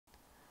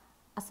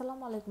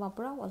আসসালামু আলাইকুম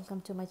আপুরা, welcome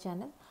to my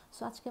channel.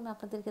 So আজকে আমি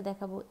আপনাদেরকে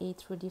দেখাবো এই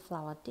 3D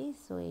ফ্লাওয়ারটি।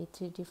 সো এই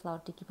 3D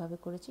ফ্লাওয়ারটি কীভাবে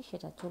করেছি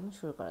সেটা চলুন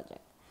শুরু করা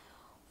যাক।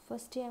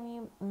 ফার্স্টে আমি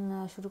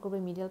শুরু করবো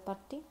মিডল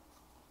পার্টটি।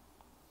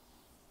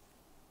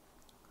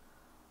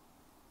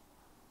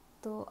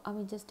 তো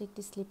আমি জাস্ট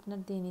একটি স্লিপ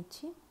নট দিয়ে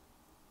নিচ্ছি।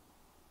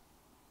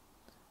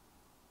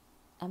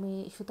 আমি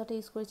সুতাটা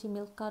ইউজ করেছি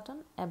মিল্ক কাটন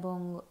এবং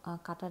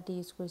কাটারটি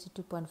ইউজ করেছি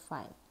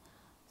 2.5।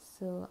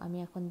 সো আমি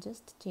এখন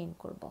জাস্ট চেইন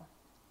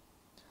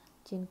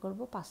করব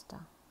 5টা।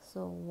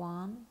 সো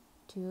 1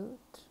 2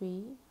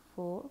 3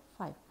 4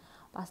 5,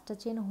 5টা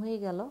চেন হয়ে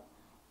গেল।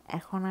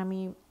 এখন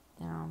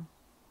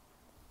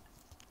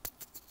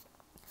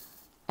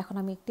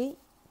আমি একটি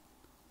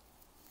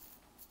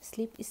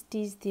স্লিপ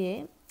স্টিচ দিয়ে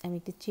আমি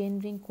একটি চেন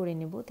রিং করে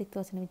নেব। দেখতে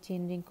পাচ্ছেন আমি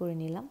চেন রিং করে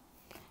নিলাম।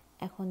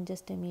 এখন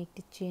জাস্ট আমি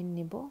একটি চেন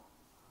নেব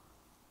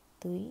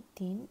 2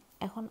 3।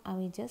 এখন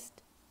আমি জাস্ট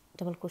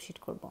ডাবল ক্রোশেট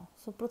করব।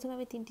 সো প্রথমে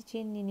আমি 3টি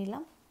চেন নিয়ে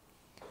নিলাম,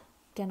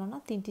 কেননা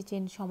 3টি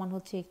চেন সমান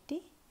হচ্ছে একটি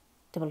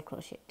ডাবল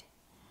ক্রোশেট।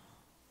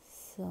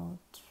 সো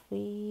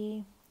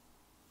 3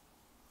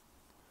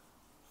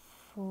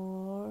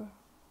 4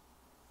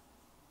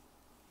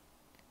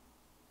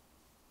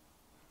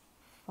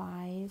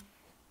 5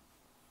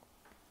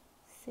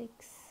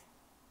 6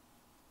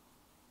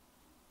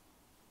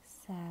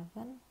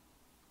 7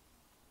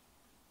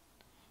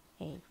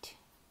 8,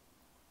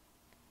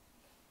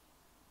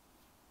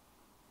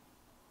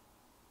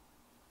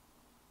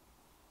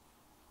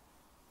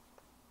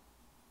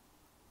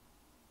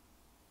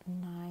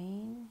 9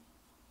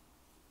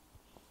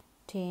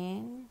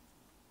 10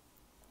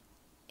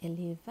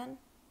 11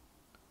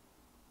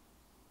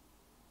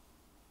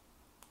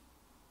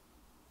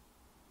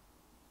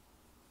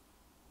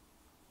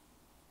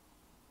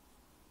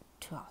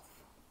 12।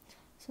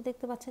 সো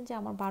দেখতে পাচ্ছেন যে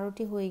আমার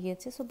 12টি হয়ে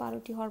গিয়েছে। সো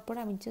 12টি হওয়ার পরে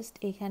আমি জাস্ট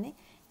এখানে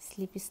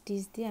স্লিপ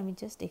স্টিচ দিয়ে আমি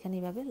জাস্ট এখানে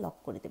এইভাবে লক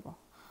করে দেব।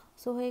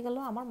 সো হয়ে গেল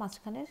আমার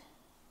মাঝখানের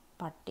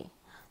পার্টটি।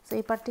 সো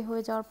এই পার্টটি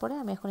হয়ে যাওয়ার পরে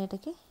আমি এখন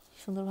এটাকে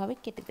সুন্দরভাবে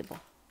কেটে দেব।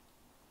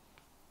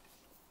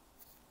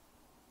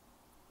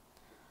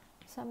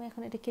 সো আমি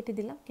এখন এটা কেটে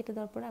দিলাম। কেটে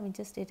দেওয়ার পরে আমি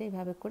জাস্ট এটা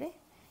এইভাবে করে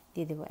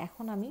দিয়ে দেবো।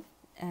 এখন আমি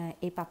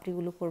এই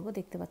পাপড়িগুলো করব।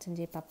 দেখতে পাচ্ছেন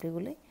যে এই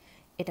পাপড়িগুলোই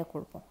এটা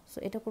করব। সো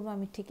এটা করব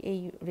আমি ঠিক এই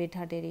রেড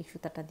হার্টের এই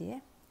সুতাটা দিয়ে।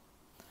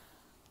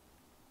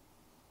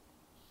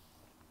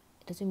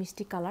 এটা হচ্ছে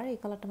মিষ্টি কালার, এই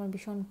কালারটা আমার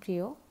ভীষণ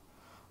প্রিয়।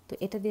 তো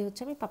এটা দিয়ে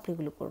হচ্ছে আমি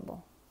পাপড়িগুলো করব।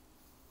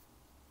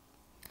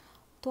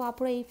 তো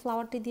আপনারা এই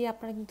ফ্লাওয়ারটি দিয়ে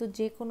আপনারা কিন্তু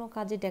যে কোনো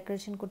কাজে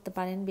ডেকোরেশন করতে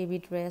পারেন, বেবি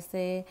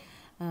ড্রেসে,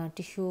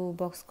 টিস্যু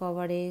বক্স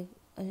কভারে,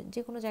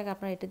 যে কোনো জায়গায়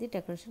আপনারা এটা দিয়ে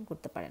ডেকোরেশন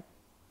করতে পারেন।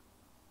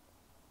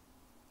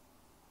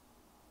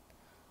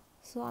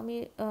 সো আমি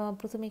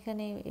প্রথমে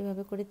এখানে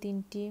এভাবে করে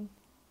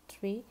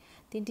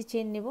তিনটি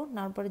চেন নেব।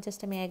 নেওয়ার পরে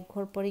জাস্ট আমি এক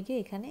ঘর পরে গিয়ে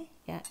এখানে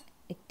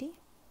একটি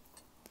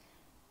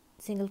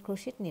সিঙ্গেল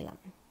ক্রোশেট নিলাম।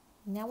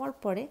 নেওয়ার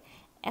পরে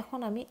এখন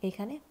আমি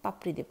এখানে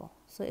পাপড়ি দেব।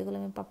 সো এগুলো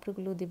আমি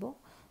পাপড়িগুলো দেব।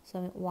 সো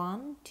আমি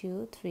 1 2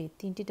 3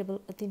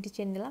 তিনটি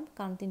চেন নিলাম,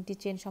 কারণ 3টি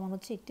চেন সমান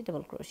হচ্ছে একটি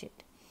ডাবল ক্রোশেট।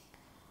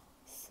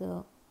 সো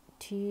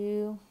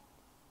 2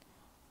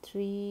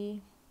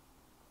 3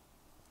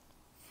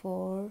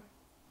 4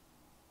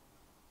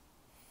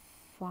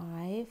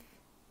 5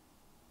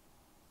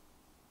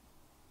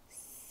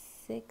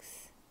 6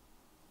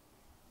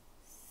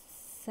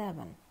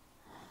 7।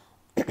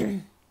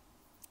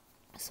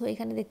 সো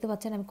এখানে দেখতে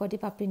পাচ্ছেন আমি কয়টি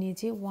পাপড়ি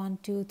নিয়েছি, 1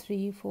 2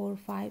 3 4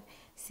 5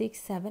 6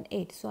 7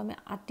 8। সো আমি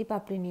 8টি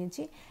পাপড়ি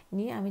নিয়েছি।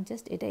 নিয়ে আমি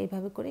জাস্ট এটা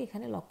এইভাবে করে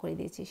এখানে লক করে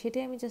দিয়েছি।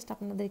 সেটাই আমি জাস্ট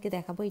আপনাদেরকে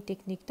দেখাবো এই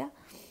টেকনিকটা।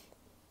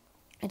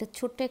 এটা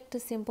ছোট্ট একটা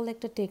সিম্পল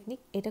একটা টেকনিক,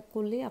 এটা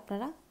করলেই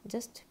আপনারা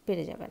জাস্ট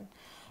পেরে যাবেন।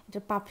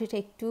 এটার পাপড়িটা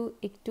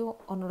একটু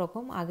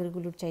অন্যরকম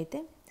আগেরগুলোর চাইতে।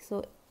 সো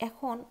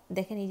এখন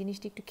দেখেন এই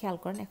জিনিসটা একটু খেয়াল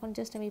করেন। এখন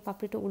জাস্ট আমি এই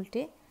পাপড়িটা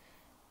উল্টে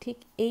ঠিক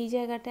এই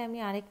জায়গাটায় আমি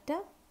আরেকটা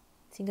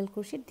সিঙ্গেল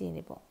ক্রোশেট দিয়ে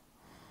নেব।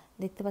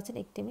 দেখতে পাচ্ছেন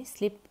একটি আমি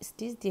স্লিপ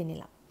স্টিচ দিয়ে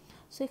নিলাম।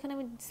 সো এখানে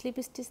আমি স্লিপ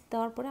স্টিচ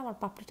দেওয়ার পরে আমার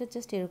পাপড়িটা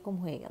জাস্ট এরকম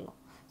হয়ে গেল।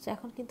 সো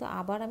এখন কিন্তু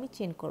আবার আমি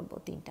চেন করব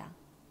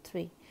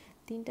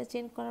তিনটা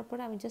চেন করার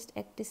পরে আমি জাস্ট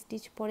একটা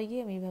স্টিচ পরে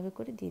গিয়ে আমি এইভাবে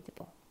করে দিয়ে দেব।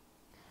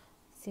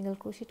 সিঙ্গেল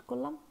ক্রোশেট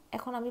করলাম।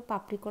 এখন আমি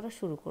পাপড়ি করা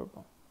শুরু করব।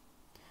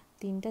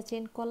 3টা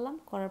চেন করলাম,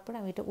 করার পরে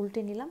আমি এটা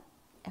উল্টে নিলাম।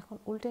 এখন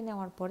উল্টে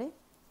নেওয়ার পরে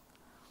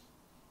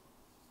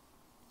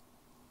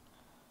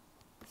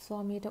সো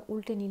আমি এটা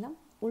উল্টে নিলাম।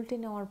 উল্টে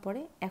নেওয়ার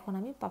পরে এখন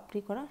আমি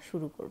পাপড়ি করা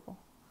শুরু করব।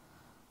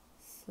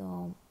 সো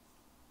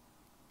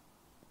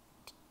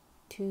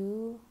 2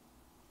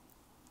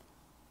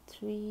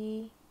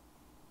 3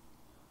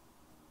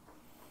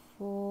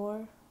 4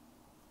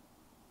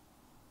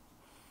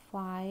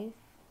 5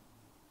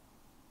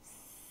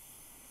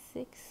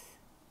 6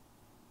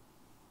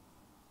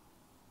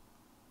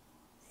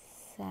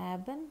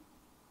 7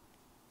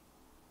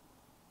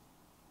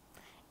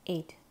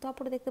 8।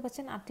 তারপরে দেখতে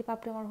পাচ্ছেন 8টি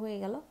পাপড়ি আমার হয়ে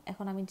গেল।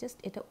 এখন আমি জাস্ট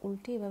এটা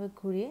উল্টে এভাবে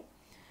ঘুরিয়ে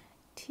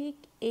ঠিক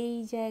এই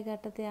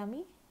জায়গাটাতে আমি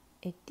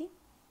একটি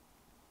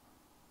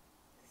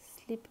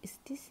স্লিপ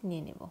স্টিচ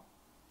নিয়ে নেব।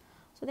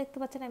 সো দেখতে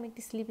পাচ্ছেন আমি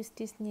একটি স্লিপ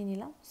স্টিচ নিয়ে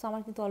নিলাম। সো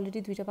আমার কিন্তু অলরেডি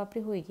 2টা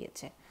পাপড়ি হয়ে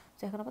গিয়েছে।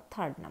 সো এখন আবার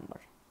 3rd নাম্বার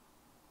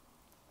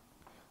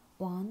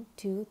 1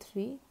 2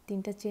 3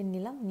 তিনটা চেন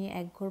নিলাম, নিয়ে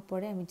এক ঘর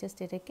পরে আমি জাস্ট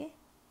এটাকে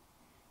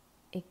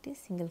একটি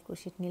সিঙ্গেল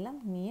ক্রোশেট নিলাম,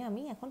 নিয়ে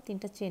আমি এখন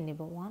তিনটা চেন নেব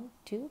 1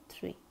 2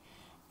 3।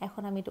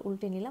 এখন আমি এটা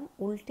উল্টে নিলাম,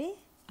 উল্টে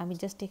আমি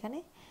জাস্ট এখানে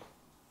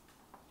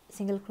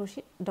সিঙ্গেল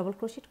ক্রোশেট ডাবল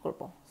ক্রোশেট করব।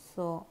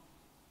 So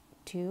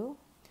 2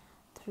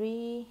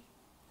 3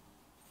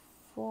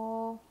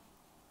 4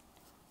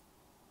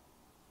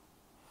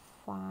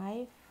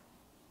 5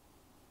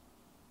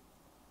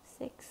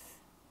 6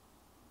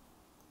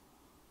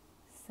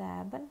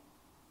 7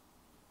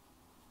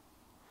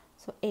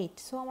 so 8।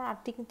 সো আমার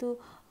 8টি কিন্তু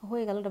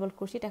হয়ে গেল ডাবল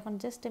ক্রোশেট। এখন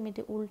জাস্ট আমি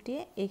এটা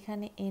উল্টিয়ে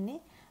এইখানে এনে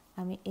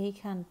আমি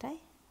এইখানটায়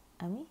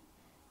আমি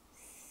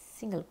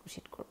সিঙ্গেল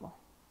ক্রোশেট করব,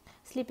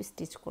 স্লিপ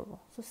স্টিচ করব।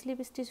 সো স্লিপ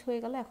স্টিচ হয়ে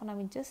গেল। এখন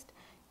আমি জাস্ট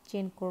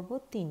চেন করব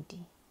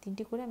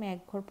তিনটি করে আমি এক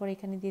ঘর পরে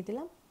এখানে দিয়ে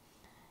দিলাম,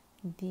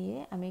 দিয়ে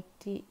আমি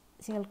একটি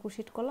সিঙ্গেল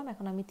ক্রোশেট করলাম।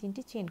 এখন আমি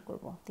তিনটি চেন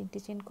করব, তিনটি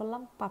চেন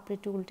করলাম,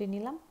 পাপড়িটি উল্টে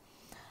নিলাম,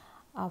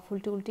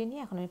 ফুলটি উল্টে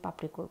নিয়ে এখন আমি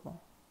পাপড়ি করব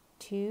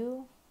 2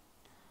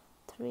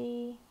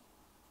 3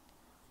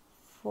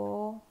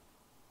 4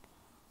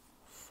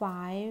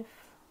 5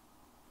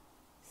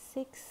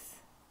 6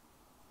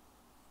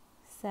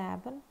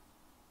 7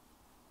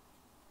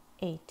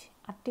 8।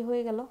 8টি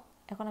হয়ে গেল।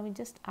 এখন আমি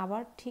জাস্ট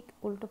আবার ঠিক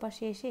উল্টো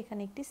পাশে এসে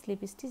এখানে একটি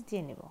স্লিপ স্টিচ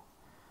দিয়ে নেব।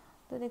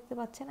 তো দেখতে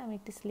পাচ্ছেন আমি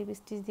একটি স্লিপ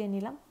স্টিচ দিয়ে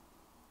নিলাম,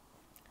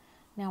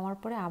 নেওয়ার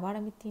পরে আবার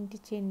আমি তিনটি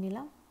চেন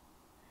নিলাম,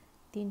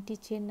 তিনটি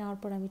চেন নেওয়ার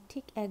পর আমি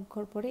ঠিক এক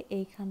ঘর পরে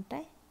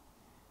এইখানটায়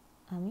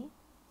আমি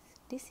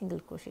একটি সিঙ্গেল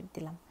ক্রোশেট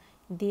দিলাম,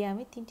 দিয়ে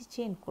আমি তিনটি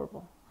চেন করব।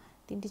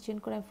 তিনটি চেন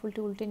করে আমি ফুলটি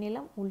উল্টে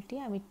নিলাম, উল্টে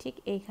আমি ঠিক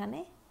এইখানে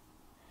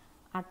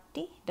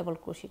 8টি ডাবল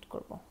ক্রোশেট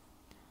করব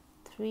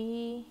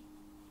 3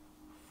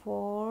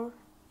 4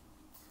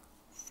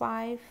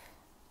 5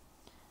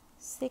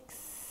 6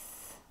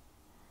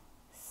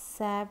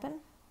 7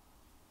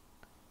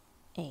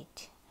 8।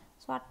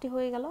 সো 8টি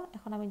হয়ে গেল।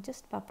 এখন আমি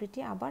জাস্ট পাপড়িটি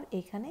আবার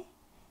এইখানে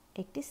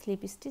একটি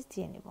স্লিপ স্টিচ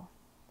দিয়ে নেব।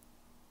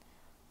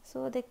 সো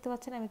দেখতে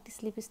পাচ্ছেন আমি একটি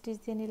স্লিপ স্টিচ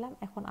দিয়ে নিলাম।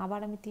 এখন আবার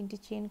আমি তিনটি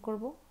চেন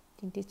করব,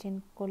 তিনটি চেন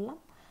করলাম,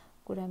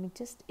 করে আমি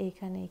জাস্ট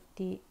এইখানে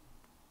একটি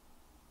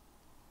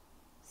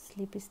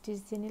স্লিপ স্টিচ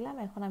দিয়ে নিলাম।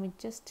 এখন আমি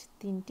জাস্ট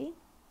তিনটি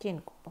চেন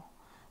করব,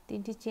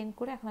 তিনটি চেন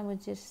করে এখন আমি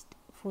জাস্ট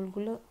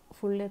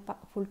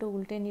ফুলটা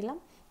উল্টে নিলাম।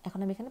 এখন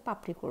আমি এখানে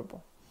পাপড়ি করব।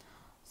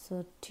 সো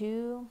 2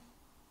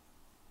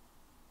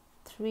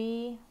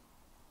 3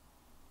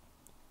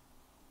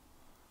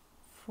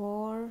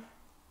 4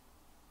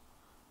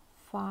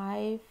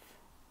 5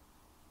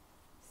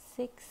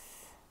 6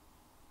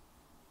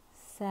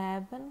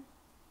 7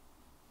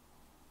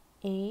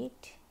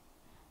 8।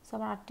 সো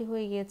আমার 8টি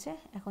হয়ে গিয়েছে।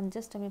 এখন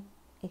জাস্ট আমি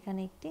এখানে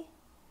একটি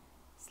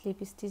স্লিপ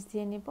স্টিচ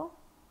দিয়ে নেব,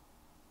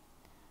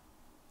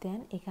 দেন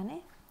এখানে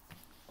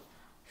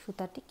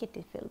সুতাটি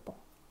কেটে ফেলব।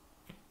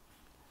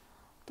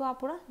 তো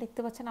আপুরা দেখতে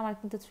পাচ্ছেন আমার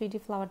কিন্তু 3D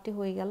ফ্লাওয়ারটি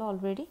হয়ে গেল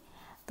অলরেডি।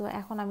 তো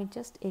এখন আমি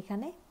জাস্ট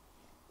এখানে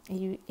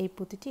এই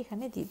পুঁতিটি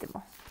এখানে দিয়ে দেব।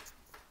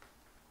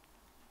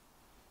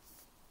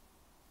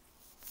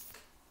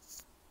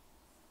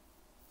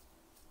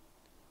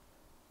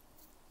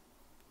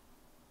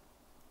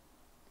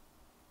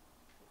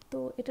 তো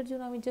এটার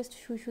জন্য আমি জাস্ট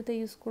সুই সুতা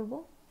ইউজ করব।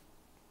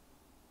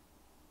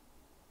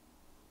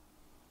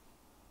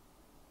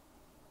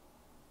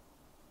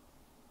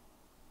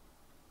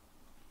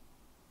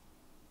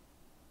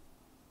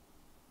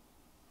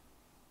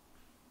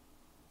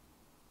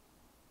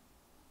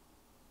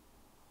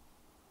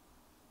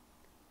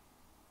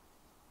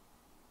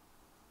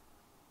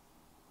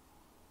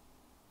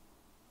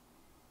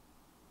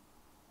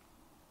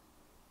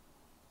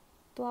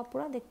 তো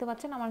আপুরা দেখতে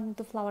পাচ্ছেন আমার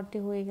কিন্তু ফ্লাওয়ারটি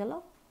হয়ে গেল।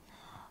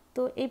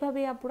 তো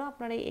এইভাবেই আপুরা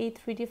আপনারা এই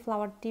 3D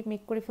ফ্লাওয়ারটি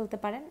মেক করে ফেলতে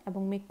পারেন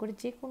এবং মেক করে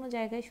যে কোনো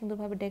জায়গায়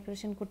সুন্দরভাবে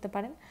ডেকোরেশন করতে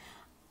পারেন।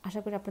 আশা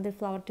করি আপনাদের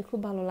ফ্লাওয়ারটি খুব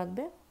ভালো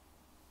লাগবে।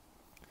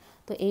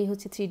 তো এই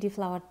হচ্ছে 3D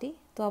ফ্লাওয়ারটি।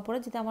 তো আপুরা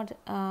যদি আমার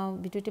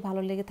ভিডিওটি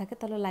ভালো লেগে থাকে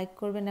তাহলে লাইক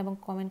করবেন এবং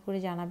কমেন্ট করে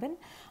জানাবেন।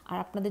 আর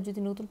আপনাদের যদি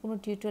নতুন কোনো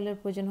টিউটোরিয়ালের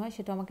প্রয়োজন হয়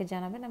সেটা আমাকে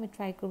জানাবেন, আমি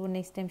ট্রাই করব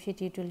নেক্সট টাইম সেই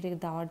টিউটোরিয়ালটি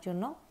দেওয়ার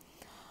জন্য।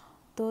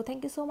 তো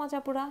থ্যাংক ইউ সো মাচ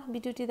আপুরা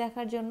ভিডিওটি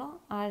দেখার জন্য।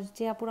 আর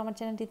যে আপুরা আমার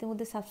চ্যানেলটি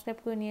ইতিমধ্যে সাবস্ক্রাইব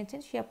করে নিয়েছেন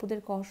সেই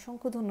আপুদেরকে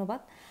অসংখ্য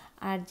ধন্যবাদ।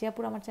 আর যে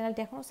আপুরা আমার চ্যানেলটি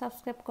এখনও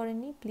সাবস্ক্রাইব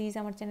করেননি প্লিজ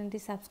আমার চ্যানেলটি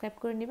সাবস্ক্রাইব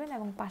করে নেবেন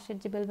এবং পাশের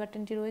যে বেল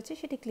বাটনটি রয়েছে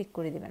সেটি ক্লিক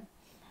করে দেবেন,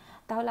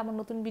 তাহলে আমার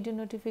নতুন ভিডিও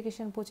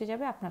নোটিফিকেশন পৌঁছে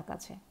যাবে আপনার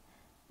কাছে।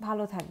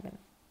 ভালো থাকবেন।